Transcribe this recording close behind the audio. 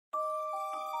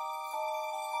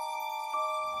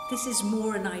This is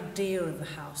more an idea of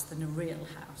a house than a real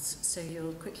house, so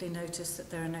you'll quickly notice that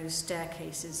there are no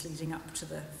staircases leading up to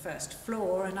the first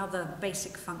floor, and other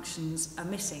basic functions are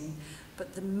missing,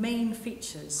 but the main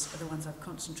features are the ones I've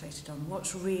concentrated on.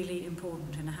 What's really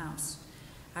important in a house?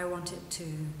 I want it to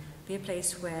be a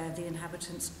place where the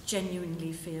inhabitants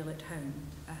genuinely feel at home,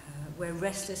 where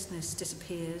restlessness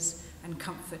disappears and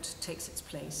comfort takes its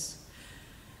place.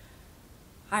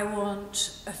 I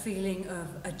want a feeling of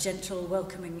a gentle,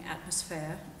 welcoming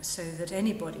atmosphere so that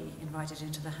anybody invited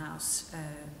into the house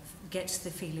gets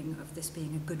the feeling of this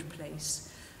being a good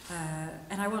place.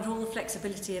 And I want all the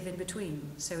flexibility of in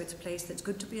between. So it's a place that's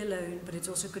good to be alone, but it's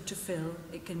also good to fill.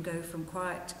 It can go from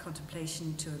quiet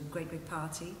contemplation to a great big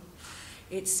party.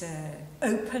 It's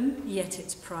open, yet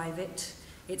it's private.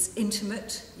 It's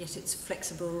intimate, yet it's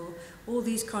flexible. All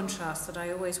these contrasts that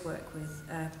I always work with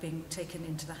being taken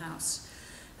into the house.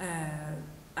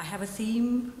 I have a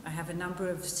theme, I have a number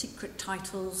of secret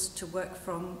titles to work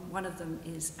from. One of them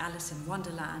is Alice in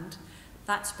Wonderland.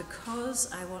 That's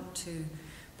because I want to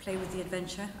play with the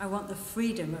adventure. I want the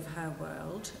freedom of her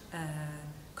world,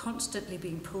 constantly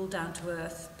being pulled down to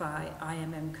earth by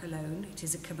imm Cologne. It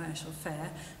is a commercial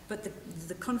fair, but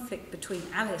the conflict between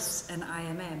Alice and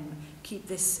imm keep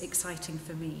this exciting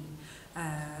for me.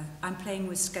 I'm playing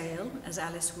with scale, as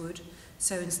Alice would.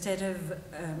 So instead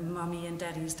of mummy and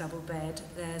daddy's double bed,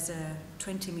 there's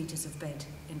 20 meters of bed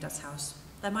in Das Haus.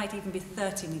 There might even be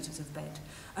 30 meters of bed,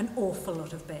 an awful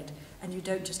lot of bed. And you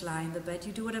don't just lie in the bed,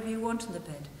 you do whatever you want in the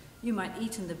bed. You might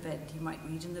eat in the bed, you might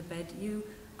read in the bed. You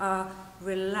are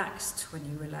relaxed when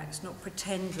you relax, not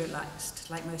pretend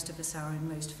relaxed, like most of us are in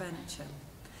most furniture.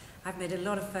 I've made a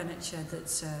lot of furniture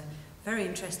that's very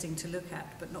interesting to look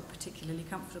at, but not particularly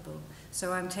comfortable.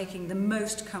 So I'm taking the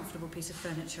most comfortable piece of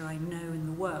furniture I know in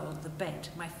the world, the bed,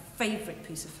 my favorite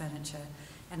piece of furniture,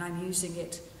 and I'm using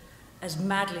it as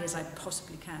madly as I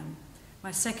possibly can. My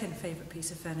second favorite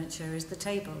piece of furniture is the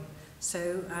table.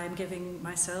 So I'm giving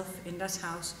myself, in Das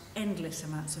Haus, endless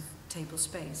amounts of table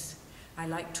space. I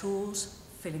like tools,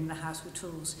 filling the house with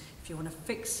tools. If you want to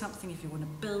fix something, if you want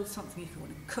to build something, if you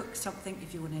want to cook something,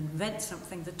 if you want to invent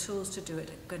something, the tools to do it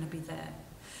are going to be there.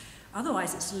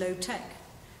 Otherwise, it's low tech.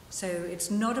 So it's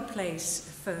not a place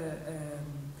for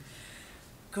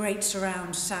great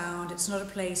surround sound. It's not a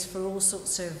place for all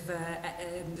sorts of,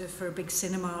 for a big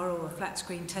cinema or a flat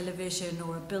screen television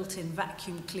or a built-in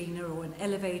vacuum cleaner or an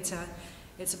elevator.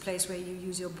 It's a place where you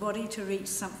use your body to reach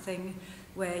something,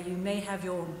 where you may have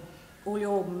all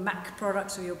your Mac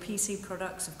products or your PC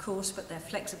products, of course, but they're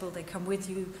flexible, they come with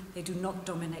you, they do not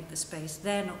dominate the space,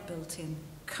 they're not built in.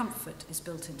 Comfort is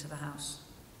built into the house.